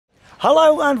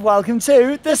Hello and welcome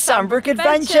to the Sandbrook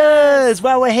Adventures,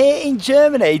 where we're here in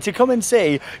Germany to come and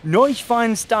see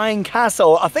Neuschwanstein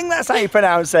Castle. I think that's how you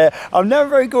pronounce it. I'm never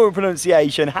very good with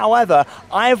pronunciation. However,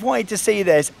 I've wanted to see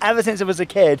this ever since I was a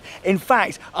kid. In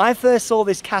fact, I first saw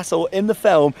this castle in the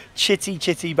film Chitty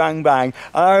Chitty Bang Bang.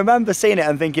 And I remember seeing it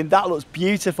and thinking, that looks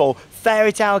beautiful.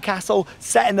 Fairy tale castle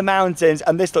set in the mountains,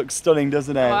 and this looks stunning,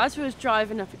 doesn't it? Well, as we was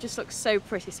driving up, it just looks so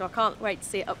pretty, so I can't wait to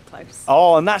see it up close.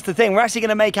 Oh, and that's the thing, we're actually going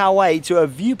to make our way to a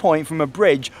viewpoint from a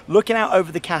bridge looking out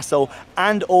over the castle,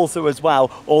 and also as well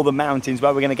all the mountains,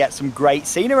 where we're going to get some great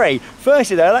scenery.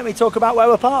 Firstly though, let me talk about where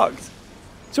we're parked.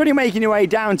 So when you're making your way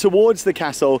down towards the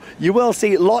castle, you will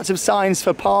see lots of signs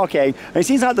for parking, and it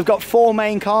seems like they've got 4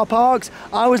 main car parks.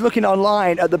 I was looking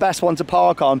online at the best one to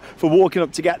park on for walking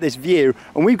up to get this view,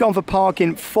 and we've gone for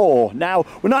parking 4. Now,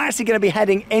 we're not actually going to be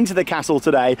heading into the castle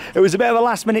today. It was a bit of a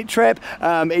last minute trip.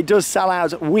 It does sell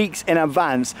out weeks in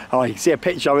advance. Oh, you can see a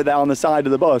picture of it there on the side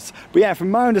of the bus. But yeah, from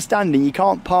my understanding, you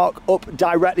can't park up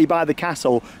directly by the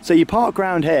castle. So you park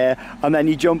around here, and then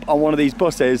you jump on one of these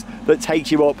buses that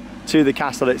takes you up to the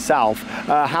castle itself.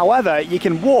 However, you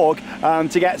can walk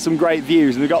to get some great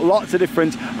views, and we've got lots of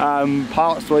different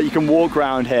parts where you can walk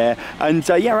around here. And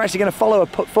yeah, we're actually going to follow a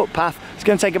footpath. It's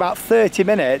going to take about 30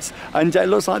 minutes, and it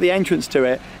looks like the entrance to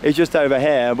it is just over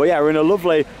here. But yeah, we're in a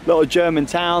lovely little German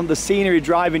town. The scenery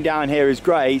driving down here is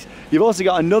great. You've also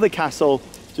got another castle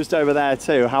just over there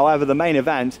too. However, the main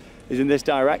event is in this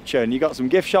direction. You've got some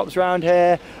gift shops around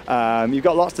here. You've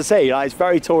got lots to see. Like, it's a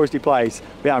very touristy place.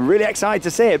 But yeah, I'm really excited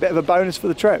to see it. A bit of a bonus for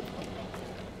the trip.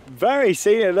 Very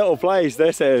scenic little place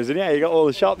this is. And yeah, you got all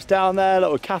the shops down there,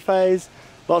 little cafes,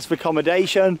 lots of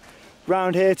accommodation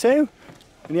around here too.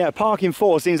 And yeah, parking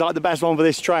 4 seems like the best one for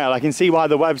this trail. I can see why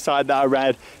the website that I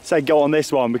read said go on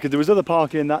this one, because there was other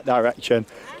parking in that direction.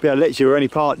 But yeah, literally we're only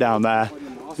parked down there.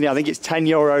 And yeah, I think it's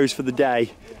 €10 for the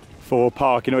day for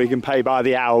parking, or you can pay by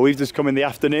the hour. We've just come in the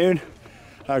afternoon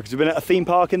because we've been at a theme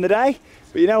park in the day.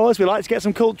 But you know us, we like to get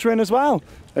some culture in as well.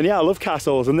 And yeah, I love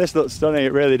castles, and this looks stunning,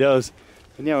 it really does.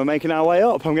 And yeah, we're making our way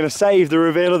up. I'm going to save the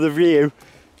reveal of the view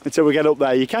until we get up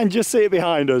there. You can just see it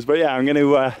behind us, but yeah, I'm going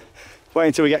to wait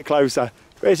until we get closer.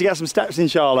 Ready to get some steps in,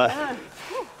 Charlotte? Yeah.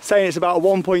 Saying it's about a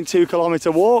 1.2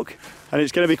 kilometre walk, and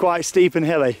it's going to be quite steep and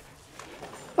hilly.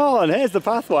 Oh, and here's the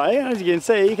pathway. As you can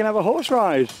see, you can have a horse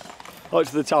ride up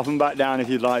to the top and back down if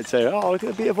you'd like to. Oh, look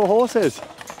at the beautiful horses.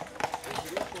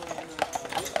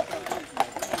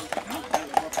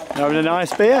 Having a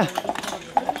nice beer.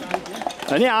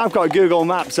 And yeah, I've got Google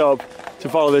Maps up to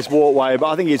follow this walkway, but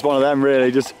I think it's one of them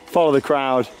really, just follow the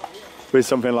crowd with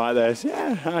something like this.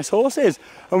 Yeah, nice horses.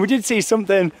 And we did see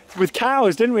something with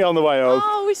cows, didn't we, on the way up?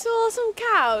 Oh, we saw some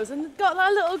cows, and they've got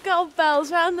like little gold bells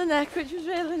around the neck, which was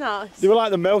really nice. They were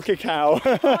like the milker cow.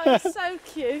 Oh, it's so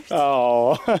cute.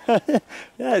 Oh, yeah,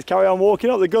 let's carry on walking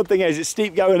up. The good thing is it's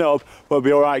steep going up, but we'll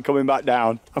be all right coming back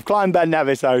down. I've climbed Ben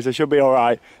Nevis though, so it should be all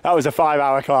right. That was a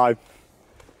 5-hour climb.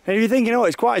 And if you're thinking, oh,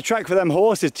 it's quite a trek for them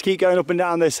horses to keep going up and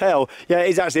down this hill, yeah, it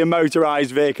is actually a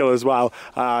motorised vehicle as well.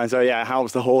 So yeah, it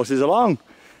helps the horses along.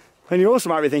 And you also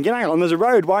might be thinking, hang on, there's a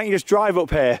road, why don't you just drive up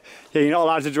here? Yeah, you're not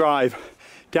allowed to drive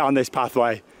down this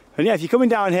pathway. And yeah, if you're coming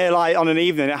down here like on an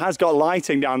evening, it has got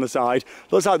lighting down the side.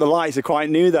 Looks like the lights are quite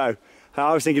new though.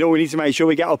 I was thinking, oh, we need to make sure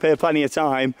we get up here plenty of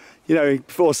time, you know,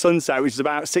 before sunset, which is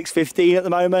about 6:15 at the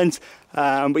moment.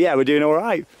 But yeah, we're doing all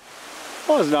right.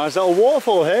 Well, there's a nice little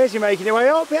waterfall here as you're making your way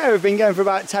up. Yeah, we've been going for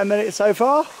about 10 minutes so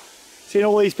far. Seeing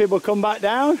all these people come back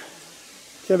down.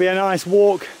 It's going to be a nice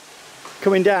walk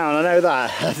coming down, I know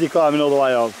that, as you're climbing all the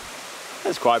way up.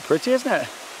 That's quite pretty, isn't it?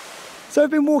 So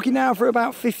I've been walking now for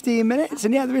about 15 minutes,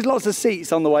 and yeah, there is lots of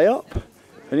seats on the way up.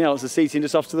 And yeah, lots of seating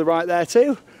just off to the right there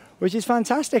too, which is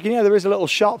fantastic. And yeah, there is a little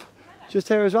shop just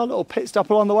here as well, a little pit stop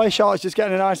along the way. Charlotte's just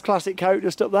getting a nice classic Coke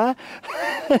just up there.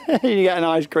 You get an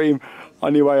ice cream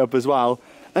on your way up as well.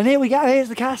 And here we go, here's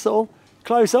the castle,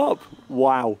 close up.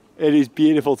 Wow, it is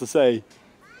beautiful to see.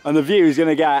 And the view is going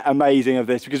to get amazing of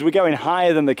this, because we're going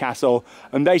higher than the castle,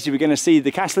 and basically we're going to see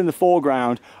the castle in the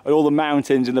foreground and all the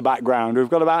mountains in the background. We've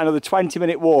got about another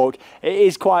 20-minute walk. It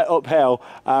is quite uphill,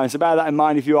 so bear that in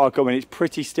mind if you are coming. It's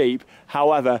pretty steep.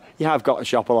 However, you have got a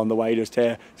shop along the way just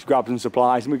here to grab some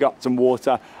supplies, and we've got some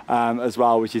water as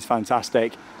well, which is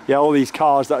fantastic. Yeah, all these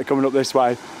cars that are coming up this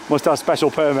way must have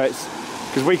special permits,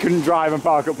 because we couldn't drive and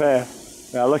park up here.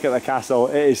 Yeah, look at the castle.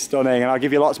 It is stunning, and I'll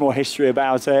give you lots more history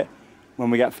about it when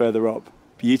we get further up.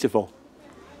 Beautiful.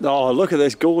 Oh, look at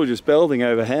this gorgeous building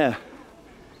over here.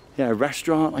 Yeah, a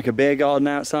restaurant, like a beer garden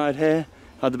outside here.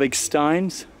 Had the big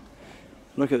steins.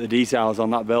 Look at the details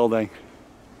on that building.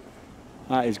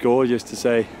 That is gorgeous to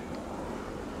see.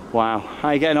 Wow. How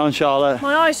are you getting on, Charlotte?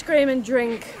 My ice cream and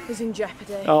drink is in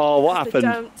jeopardy. Oh, what happened?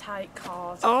 They don't take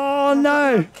cards. Oh,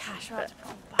 no. Cash right.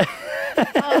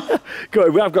 Oh.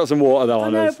 Good, we have got some water though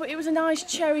on us. I know, but it was a nice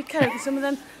cherry coke and some of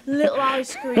them little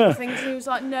ice cream things, and he was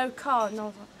like, no card. And I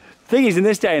was like, Thing is, in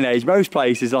this day and age, most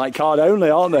places are like card only,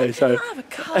 aren't they? So I have a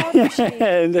card machine.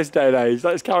 in this day and age,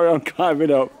 let's carry on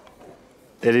climbing up.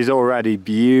 It is already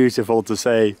beautiful to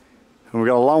see. And we've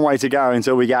got a long way to go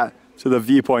until we get to the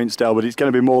viewpoint still, but it's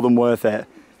going to be more than worth it.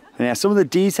 And yeah, some of the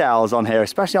details on here,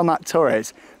 especially on that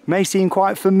turret, may seem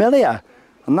quite familiar.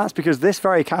 And that's because this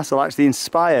very castle actually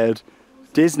inspired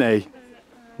Disney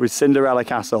with Cinderella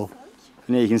Castle.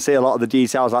 And yeah, you can see a lot of the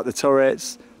details like the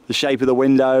turrets, the shape of the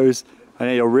windows, and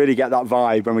you'll really get that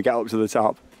vibe when we get up to the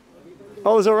top.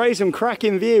 Oh, there's already some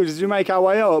cracking views as we make our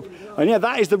way up. And yeah,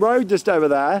 that is the road just over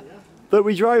there that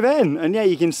we drove in. And yeah,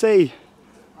 you can see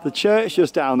the church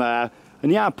just down there.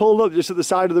 And yeah, I pulled up just at the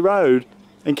side of the road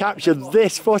and captured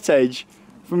this footage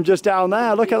from just down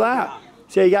there. Look at that.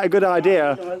 So you get a good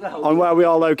idea on where we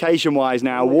are location-wise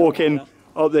now, walking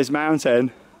up this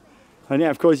mountain. And yeah,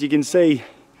 of course, you can see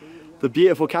the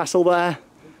beautiful castle there.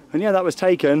 And yeah, that was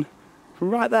taken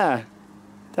from right there,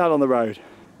 down on the road.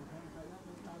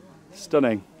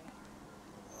 Stunning.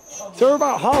 So we're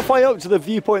about halfway up to the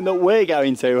viewpoint that we're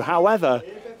going to. However,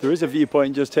 there is a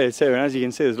viewpoint just here too. And as you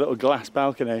can see, there's a little glass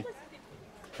balcony.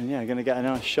 And yeah, going to get a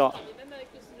nice shot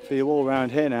for you all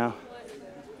around here now.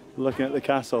 Looking at the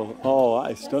castle. Oh,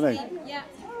 that is stunning.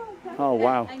 Oh,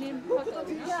 wow.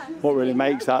 What really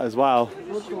makes that as well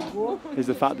is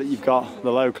the fact that you've got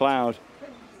the low cloud.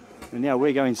 And yeah,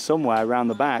 we're going somewhere around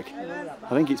the back. I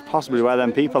think it's possibly where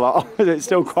them people are. It's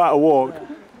still quite a walk.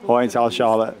 I won't tell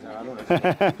Charlotte.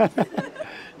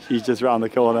 She's just round the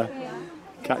corner,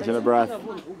 catching her breath.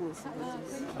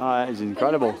 Oh, that is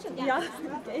incredible.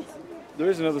 There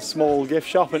is another small gift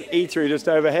shop and eatery just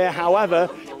over here. However,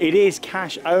 it is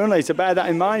cash only, so bear that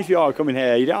in mind if you are coming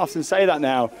here. You don't often say that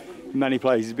now in many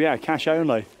places, but yeah, cash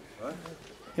only. Yeah,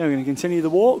 we're going to continue the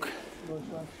walk.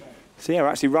 So yeah, we're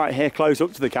actually right here close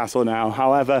up to the castle now.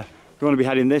 However, we want to be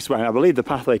heading this way. I believe the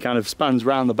pathway kind of spans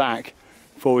round the back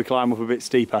before we climb up a bit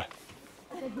steeper.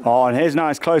 Oh, and here's a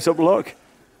nice close-up look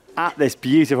at this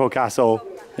beautiful castle.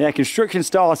 Yeah, construction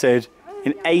started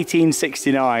in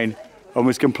 1869 and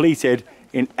was completed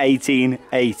in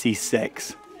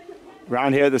 1886.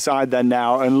 Round here at the side then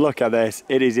now, and look at this.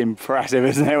 It is impressive,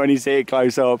 isn't it, when you see it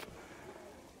close up?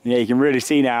 Yeah, you can really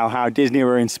see now how Disney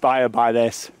were inspired by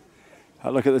this.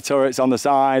 Look at the turrets on the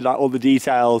side, like all the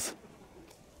details.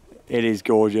 It is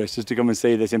gorgeous just to come and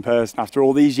see this in person after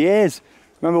all these years.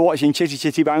 Remember watching Chitty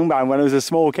Chitty Bang Bang when I was a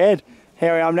small kid.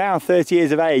 Here I am now, 30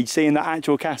 years of age, seeing the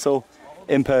actual castle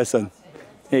in person.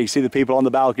 Yeah, you see the people on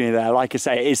the balcony there. Like I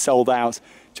say, it is sold out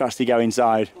to actually go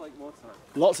inside.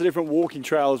 Lots of different walking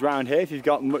trails around here if you've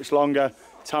got much longer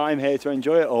time here to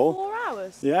enjoy it all. 4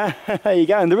 hours. Yeah, there you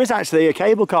go. And there is actually a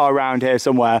cable car around here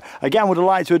somewhere. Again, would have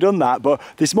liked to have done that, but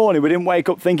this morning we didn't wake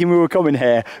up thinking we were coming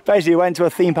here. Basically, we went to a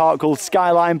theme park called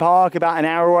Skyline Park, about an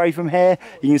hour away from here.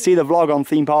 You can see the vlog on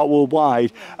Theme Park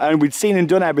Worldwide. And we'd seen and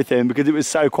done everything because it was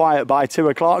so quiet by 2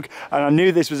 o'clock. And I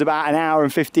knew this was about an hour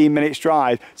and 15 minutes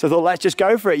drive. So I thought, let's just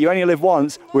go for it. You only live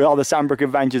once. We are the Sandbrook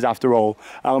Adventures after all.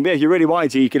 Yeah, if you really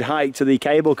wanted to, you could hike to the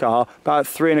cable car about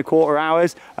 3¼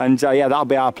 hours. And yeah, that'll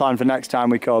be our plan for next time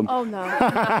we come. Oh no.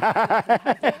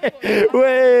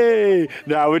 Whee!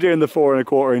 No, we're doing the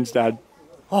 4¼ instead.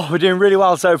 Oh, we're doing really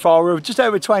well so far. We're just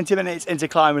over 20 minutes into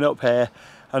climbing up here,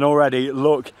 and already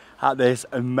look at this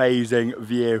amazing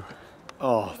view.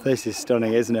 Oh, this is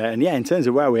stunning, isn't it? And yeah, in terms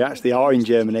of where we actually are in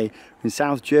Germany, in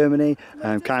South Germany,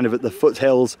 kind of at the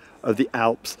foothills of the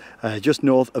Alps, just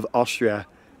north of Austria,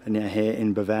 and yeah, here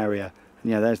in Bavaria.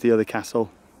 And yeah, there's the other castle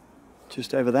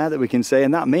just over there that we can see,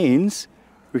 and that means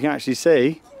we can actually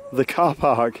see the car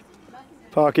park,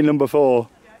 parking number 4,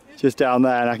 just down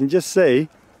there, and I can just see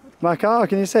my car.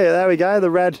 Can you see it? There we go, the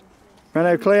red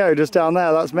Renault Clio just down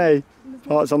there. That's me.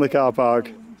 Parked on the car park,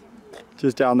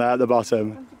 just down there at the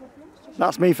bottom.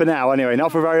 That's me for now, anyway.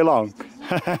 Not for very long.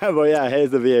 But yeah,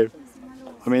 here's the view.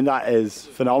 I mean, that is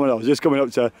phenomenal. Just coming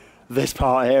up to this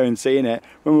part here and seeing it.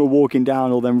 When we were walking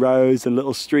down all them roads and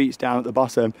little streets down at the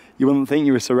bottom, you wouldn't think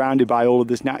you were surrounded by all of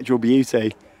this natural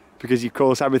beauty. Because of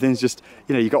course everything's just,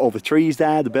 you know, you've got all the trees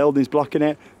there, the buildings blocking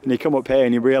it, and you come up here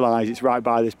and you realise it's right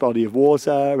by this body of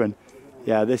water, and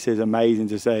yeah, this is amazing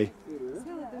to see.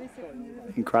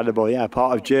 Incredible, yeah,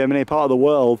 part of Germany, part of the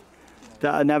world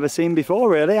that I've never seen before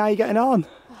really. How are you getting on?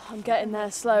 Oh, I'm getting there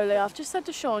slowly. I've just said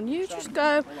to Sean, you just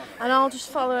go and I'll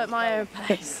just follow at my own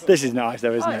pace. This is nice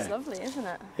though, isn't it? It's lovely, isn't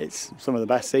it? It's some of the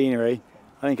best scenery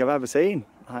I think I've ever seen.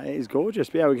 It is gorgeous.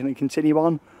 But yeah, we're going to continue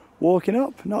on walking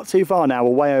up. Not too far now,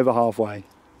 we're way over halfway.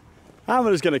 And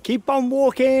we're just going to keep on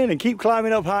walking and keep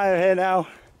climbing up higher here now.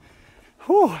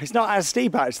 Whew, it's not as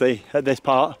steep actually at this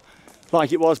part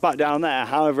like it was back down there.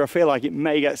 However, I feel like it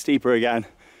may get steeper again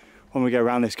when we go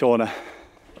around this corner.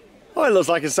 Oh, it looks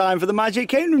like a sign for the Magic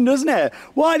Kingdom, doesn't it?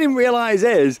 What I didn't realise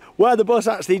is where the bus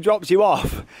actually drops you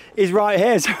off is right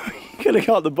here. So you could have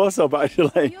got the bus up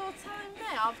actually. Your time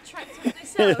there, I've trekked up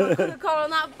this hill, I could have gone on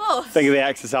that bus. Think of the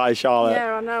exercise, Charlotte.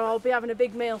 Yeah, I know, I'll be having a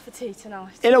big meal for tea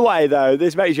tonight. In a way though,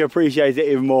 this makes you appreciate it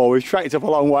even more. We've trekked up a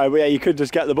long way, but yeah, you could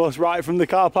just get the bus right from the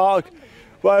car park.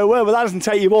 Well, but that doesn't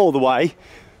take you all the way.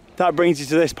 That brings you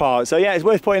to this part. So yeah, it's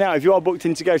worth pointing out, if you are booked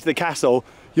in to go to the castle,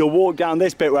 you'll walk down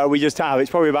this bit where we just have.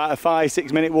 It's probably about a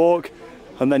 5-6 minute walk.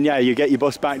 And then yeah, you get your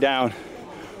bus back down.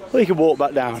 Or you can walk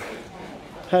back down.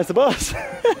 There's the bus.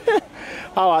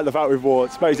 I like the fact we've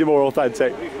walked, it makes it more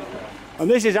authentic. And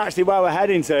this is actually where we're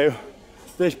heading to.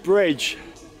 This bridge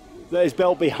that is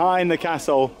built behind the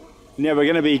castle. And yeah, we're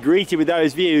going to be greeted with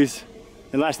those views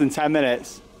in less than 10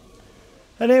 minutes.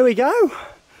 And here we go.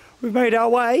 We've made our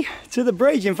way to the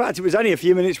bridge. In fact, it was only a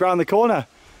few minutes round the corner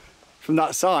from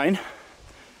that sign.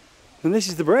 And this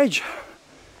is the bridge.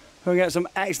 We'll get some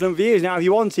excellent views. Now, if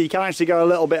you want to, you can actually go a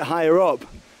little bit higher up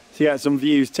to get some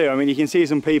views too. I mean, you can see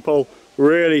some people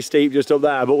really steep just up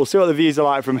there, but we'll see what the views are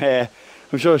like from here.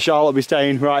 I'm sure Charlotte will be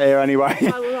staying right here anyway.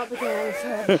 I will not be going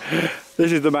further.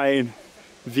 This is the main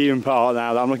viewing part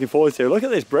now that I'm looking forward to. Look at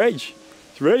this bridge.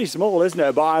 It's really small, isn't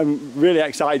it? But I'm really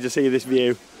excited to see this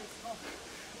view.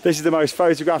 This is the most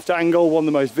photographed angle, one of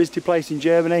the most visited places in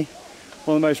Germany,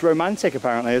 one of the most romantic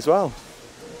apparently as well.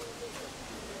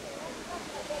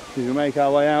 We make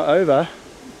our way out over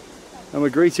and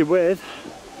we're greeted with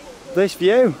this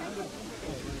view.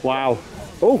 Wow.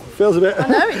 Oh, feels a bit... I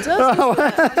know it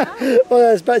does. Well,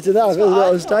 I expected that. It feels a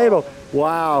bit unstable.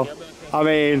 Wow. I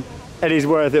mean, it is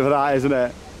worth it for that, isn't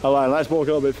it? Alone. Let's walk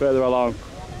a little bit further along.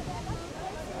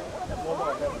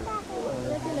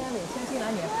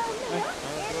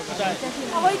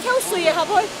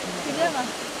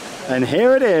 And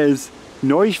here it is,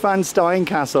 Neuschwanstein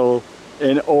Castle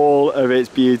in all of its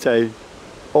beauty.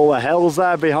 All the hills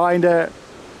there behind it.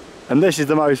 And this is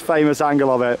the most famous angle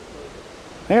of it.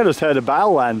 I think I just heard a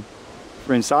bell then,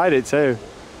 from inside it too.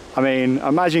 I mean,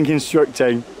 imagine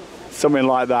constructing something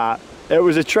like that. It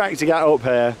was a trek to get up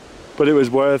here, but it was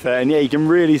worth it. And yeah, you can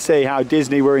really see how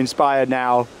Disney were inspired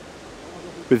now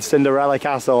with Cinderella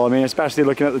Castle. I mean, especially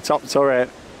looking at the top turret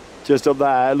just up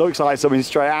there. It looks like something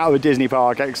straight out of a Disney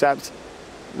park, except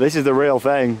this is the real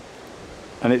thing.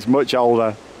 And it's much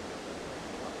older.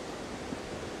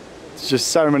 It's just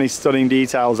so many stunning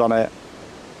details on it.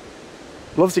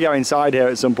 Love to go inside here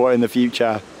at some point in the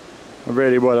future. I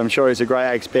really would. I'm sure it's a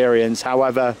great experience.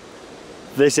 However,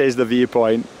 this is the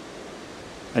viewpoint.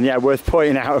 And yeah, worth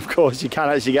pointing out, of course, you can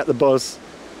actually get the bus,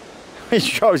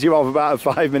 which drops you off about a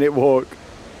 5-minute walk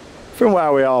from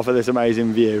where we are for this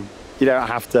amazing view. You don't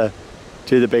have to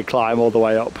do the big climb all the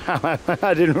way up.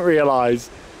 I didn't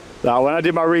realise that when I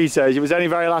did my research. It was only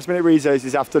very last minute research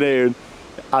this afternoon.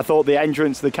 I thought the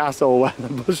entrance to the castle where the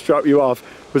bus dropped you off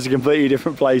was a completely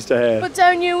different place to here. But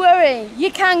don't you worry,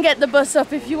 you can get the bus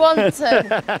up if you want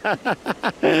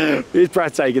to. It's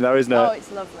breathtaking though, isn't it? Oh,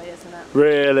 it's lovely, isn't it?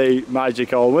 Really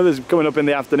magical. With us coming up in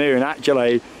the afternoon,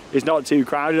 actually, it's not too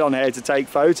crowded on here to take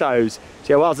photos.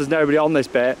 So whilst there's nobody on this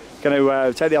bit, going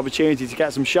to take the opportunity to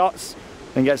get some shots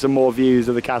and get some more views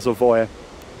of the castle for you.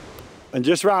 And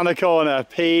just round the corner,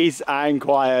 peace and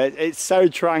quiet. It's so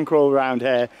tranquil around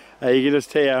here. You can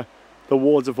just hear the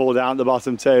waterfall down at the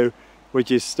bottom too,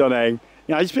 which is stunning.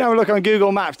 You know, I've just been having a look on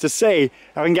Google Maps to see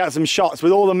if I can get some shots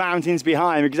with all the mountains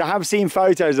behind, because I have seen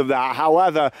photos of that.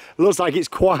 However, it looks like it's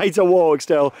quite a walk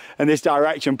still in this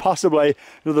direction, possibly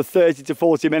another 30 to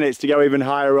 40 minutes to go even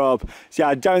higher up. So yeah,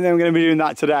 I don't think I'm going to be doing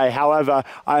that today. However,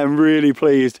 I am really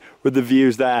pleased with the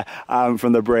views there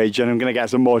from the bridge, and I'm going to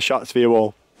get some more shots for you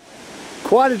all.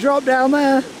 Quite a drop down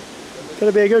there.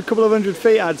 Going to be a good couple of 100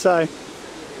 feet, I'd say.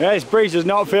 Yeah, this bridge does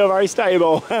not feel very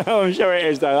stable. I'm sure it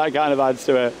is though, that kind of adds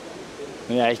to it.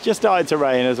 And yeah, it's just started to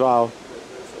rain as well.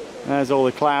 There's all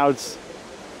the clouds.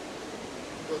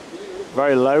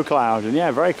 Very low cloud, and yeah,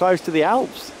 very close to the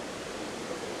Alps.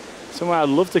 Somewhere I'd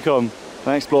love to come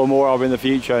and explore more of in the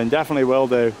future, and definitely will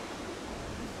do.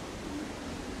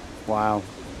 Wow,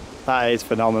 that is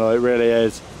phenomenal, it really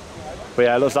is. But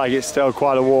yeah, it looks like it's still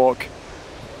quite a walk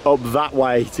up that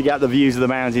way to get the views of the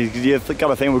mountains, because you've got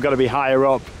to think we've got to be higher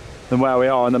up than where we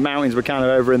are, and the mountains were kind of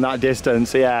over in that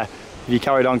distance. So yeah, if you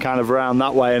carried on kind of around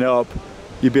that way and up,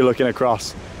 you'd be looking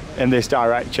across in this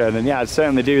direction. And yeah, I'd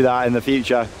certainly do that in the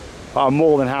future. But I'm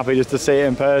more than happy just to see it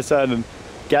in person and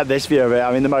get this view of it.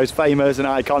 I mean, the most famous and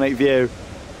iconic view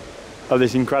of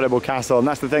this incredible castle. And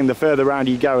that's the thing, the further around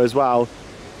you go as well,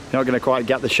 you're not going to quite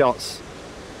get the shots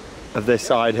of this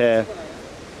side here.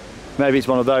 Maybe it's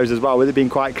one of those as well, with it being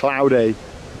quite cloudy.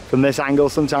 From this angle,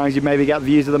 sometimes you maybe get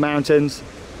views of the mountains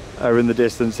over in the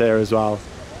distance here as well.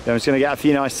 I'm just going to get a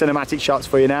few nice cinematic shots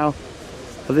for you now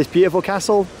of this beautiful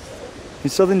castle in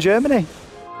southern Germany.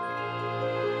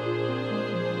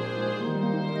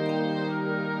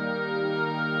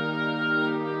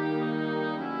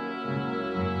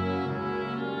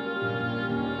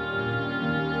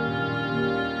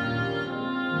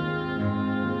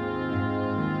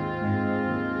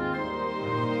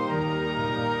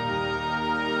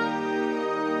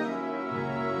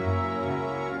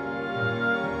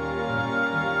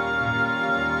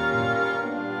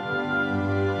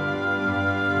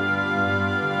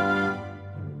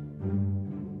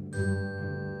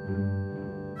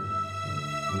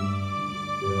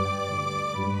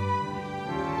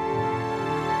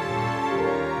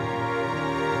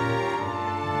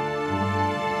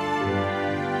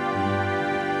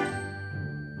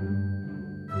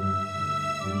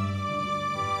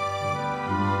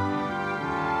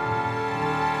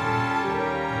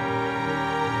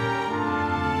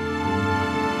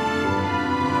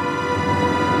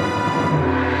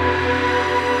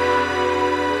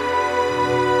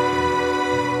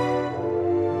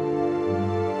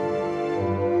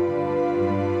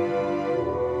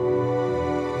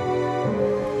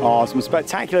 Oh, some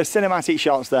spectacular cinematic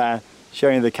shots there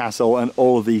showing the castle and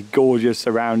all of the gorgeous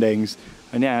surroundings.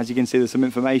 And yeah, as you can see, there's some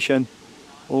information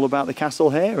all about the castle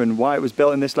here and why it was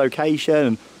built in this location,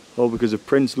 and all because of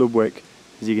Prince Ludwig,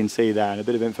 as you can see there, and a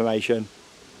bit of information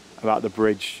about the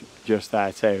bridge just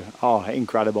there too. Oh,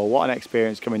 incredible. What an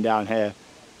experience coming down here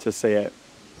to see it.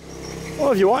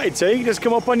 Well, if you wanted to, you could just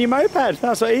come up on your moped.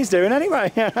 That's what he's doing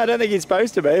anyway. I don't think he's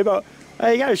supposed to be, but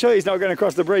there you go. Sure, he's not going to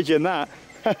cross the bridge in that.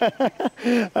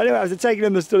 Anyway, after taking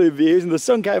in the stunning views, and the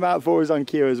sun came out before us on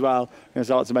cue as well, we're going to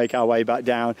start to make our way back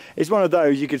down. It's one of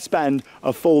those you could spend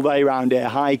a full day around here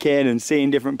hiking and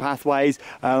seeing different pathways.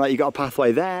 Like you've got a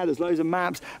pathway there's loads of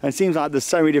maps, and it seems like there's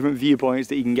so many different viewpoints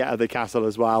that you can get at the castle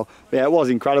as well. But yeah, it was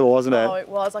incredible, wasn't it? Oh, it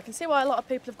was. I can see why a lot of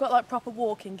people have got like proper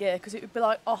walking gear, because it would be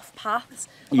like off paths,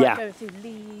 like going through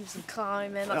leaves and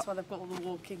climbing. That's why they've got all the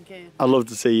walking gear. I'd love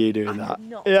to see you doing that.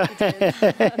 Not yeah.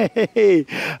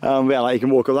 Yeah, like you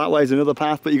can walk up that way, is another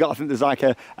path, but you got to think there's like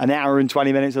an hour and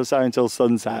 20 minutes or so until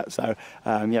sunset. So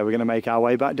yeah, we're going to make our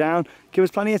way back down. Give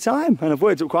us plenty of time, and I've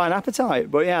worked up quite an appetite.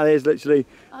 But yeah, there's literally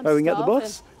where we can get the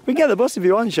bus. We can get the bus if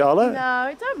you want, Charlotte. No,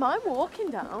 I don't mind walking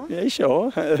down. Yeah,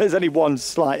 sure. There's only one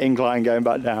slight incline going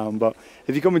back down, but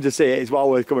if you're coming to see it, it's well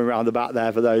worth coming around the back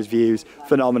there for those views.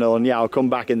 Phenomenal. And yeah, I'll come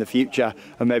back in the future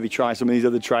and maybe try some of these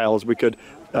other trails. We could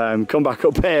come back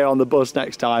up here on the bus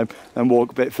next time and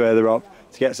walk a bit further up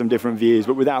to get some different views,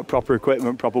 but without proper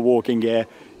equipment, proper walking gear.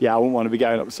 Yeah, I wouldn't want to be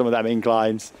going up some of them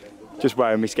inclines just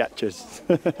wearing my Skechers.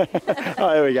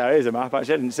 Oh, here we go. Here's a map.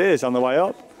 Actually, I didn't see this on the way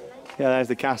up. Yeah, there's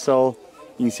the castle.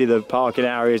 You can see the parking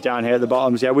areas down here at the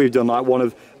bottom. So yeah, we've done like one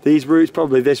of these routes,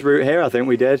 probably this route here, I think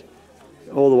we did.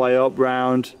 All the way up,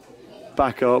 round,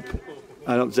 back up,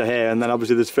 and up to here. And then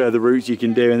obviously there's further routes you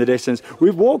can do in the distance.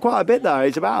 We've walked quite a bit though.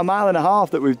 It's about 1.5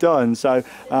 miles that we've done. So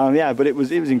yeah, but it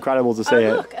was incredible to see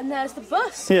it. Look, and there's the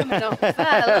bus coming up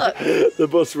there, look. The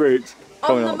bus route.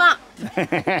 On the map.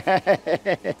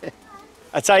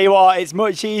 I tell you what, it's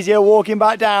much easier walking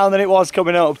back down than it was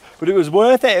coming up, but it was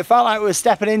worth it. It felt like we were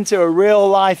stepping into a real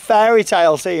life fairy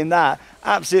tale seeing that.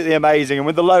 Absolutely amazing, and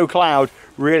with the low cloud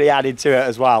really added to it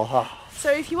as well. Oh.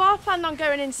 So if you are planning on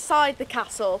going inside the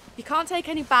castle, you can't take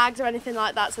any bags or anything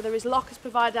like that, so there is lockers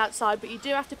provided outside, but you do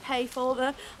have to pay for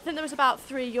them. I think there was about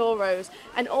 €3.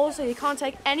 And also you can't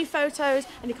take any photos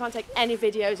and you can't take any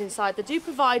videos inside. They do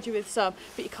provide you with some,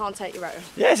 but you can't take your own.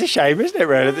 Yeah, it's a shame, isn't it,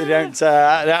 really? They don't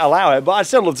allow it, but I'd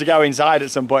still love to go inside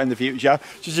at some point in the future.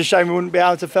 Just a shame we wouldn't be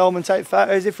able to film and take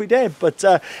photos if we did, but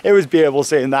it was beautiful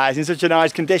seeing that. It's in such a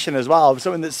nice condition as well.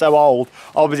 Something that's so old.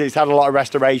 Obviously it's had a lot of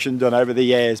restoration done over the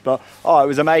years, but oh, it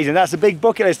was amazing. That's a big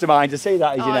bucket list of mine to see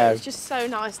that, as you know. It's just so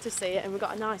nice to see it, and we've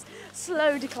got a nice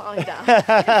slow decline down. Yeah,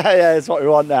 that's what we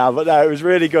want now. But no, it was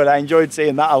really good. I enjoyed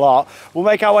seeing that a lot. We'll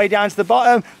make our way down to the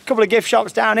bottom. A couple of gift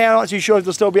shops down here. I'm not too sure if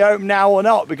they'll still be open now or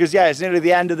not, because yeah, it's nearly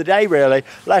the end of the day really.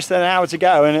 Less than an hour to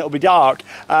go and it'll be dark.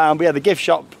 But yeah, the gift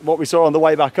shop, what we saw on the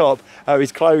way back up,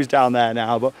 is closed down there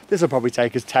now. But this will probably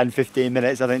take us 10-15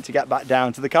 minutes, I think, to get back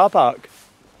down to the car park.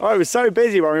 Oh, it was so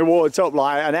busy when we walked up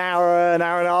like an hour and a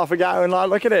half ago, and like,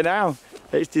 look at it now.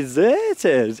 It's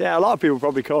deserted. Yeah, a lot of people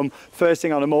probably come first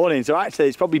thing on the morning, so actually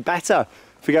it's probably better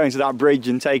for going to that bridge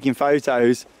and taking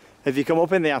photos if you come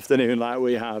up in the afternoon like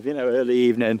we have, you know, early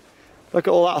evening. Look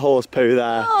at all that horse poo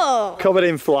there, covered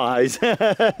in flies.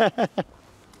 Here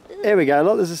we go,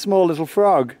 look, there's a small little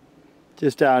frog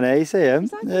just down here, you see him?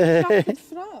 Is that a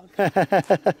frog?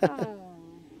 At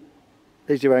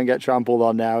least you won't get trampled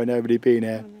on now with nobody being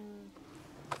here.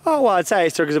 Oh, well, I'd say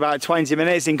it took us about 20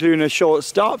 minutes, including a short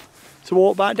stop to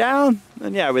walk back down.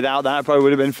 And yeah, without that, it probably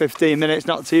would have been 15 minutes,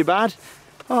 not too bad.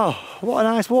 Oh, what a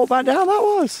nice walk back down that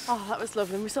was. Oh, that was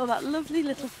lovely. And we saw that lovely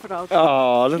little frog.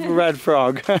 Oh, little red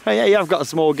frog. Yeah, you have got a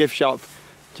small gift shop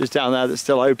just down there that's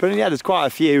still open. And yeah, there's quite a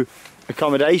few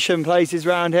accommodation places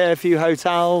around here, a few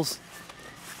hotels.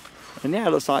 And yeah,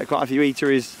 it looks like quite a few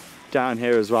eateries down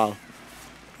here as well.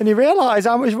 And you realise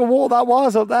how much of a walk that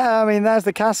was up there. I mean, there's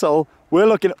the castle. We're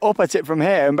looking up at it from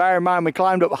here. And bear in mind, we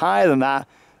climbed up higher than that.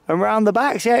 And round the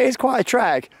back, so yeah, it is quite a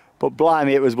trek. But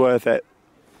blimey, it was worth it.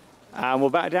 And we're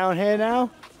back down here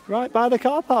now, right by the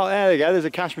car park. There we go, there's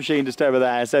a cash machine just over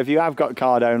there. So if you have got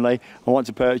card only and want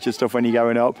to purchase stuff when you're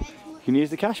going up, you can use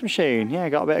the cash machine. Yeah,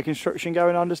 got a bit of construction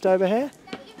going on just over here.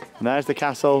 And there's the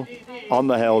castle on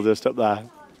the hill just up there.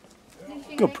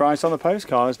 Good price on the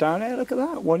postcards down here, look at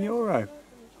that, €1.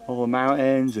 All the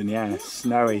mountains and yeah,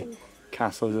 snowy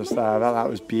castle just there. That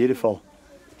was beautiful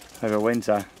over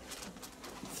winter.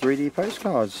 3D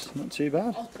postcards, not too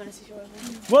bad.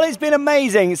 Well, it's been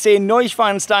amazing seeing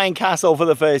Neuschwanstein Castle for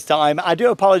the first time. I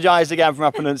do apologise again for my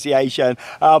pronunciation,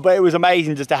 but it was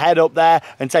amazing just to head up there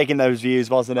and taking those views,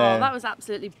 wasn't it? Oh, that was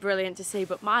absolutely brilliant to see,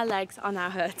 but my legs are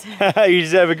now hurting. You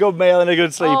deserve a good meal and a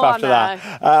good sleep after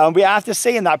that. But after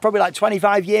seeing that, probably like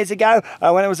 25 years ago,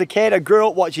 when I was a kid, I grew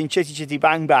up watching Chitty Chitty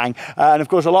Bang Bang. And of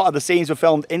course, a lot of the scenes were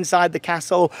filmed inside the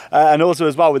castle and also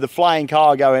as well with the flying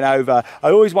car going over.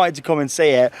 I always wanted to come and see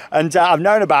it. And I've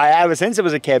known about it ever since I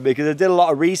was a kid because I did a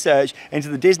lot of research into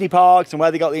the Disney parks and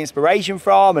where they got the inspiration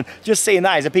from, and just seeing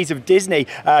that is a piece of Disney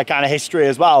kind of history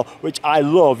as well, which I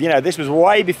love. You know, this was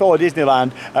way before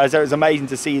Disneyland, so it was amazing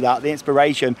to see that, the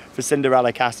inspiration for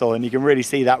Cinderella Castle, and you can really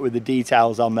see that with the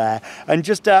details on there. And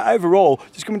just overall,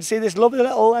 just coming to see this lovely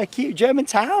little cute German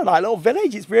town, like little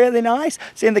village. It's really nice.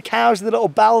 Seeing the cows with the little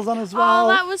bells on as well. Oh,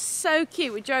 that was so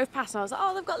cute. We drove past and I was like,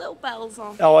 oh, they've got little bells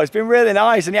on. Oh, it's been really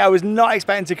nice. And yeah, I was not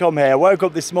expecting to come here. I woke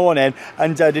up this morning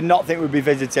and did not think we'd be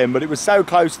visiting, but it was so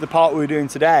close to the park we were doing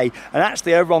today, and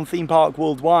actually over on Theme Park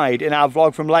Worldwide in our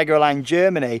vlog from Legoland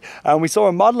Germany, and we saw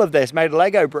a model of this made of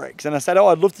Lego bricks, and I said, oh,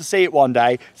 I'd love to see it one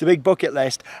day. It's a big bucket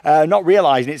list, not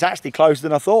realising it's actually closer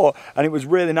than I thought, and it was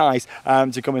really nice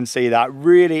to come and see that.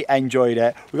 Really enjoyed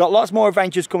it. We've got lots more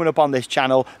adventures coming up on this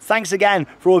channel. Thanks again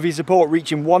for all of your support,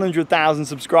 reaching 100,000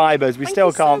 subscribers. We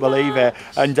still can't believe it,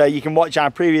 and you can watch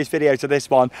our previous video to this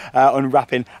one,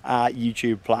 unwrapping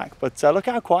YouTube plaque. But look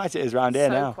how quiet it is around here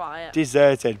now. Quiet.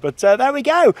 Deserted. But there we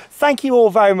go. Thank you all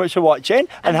very much for watching,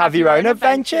 and have your own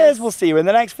adventures. We'll see you in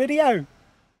the next video.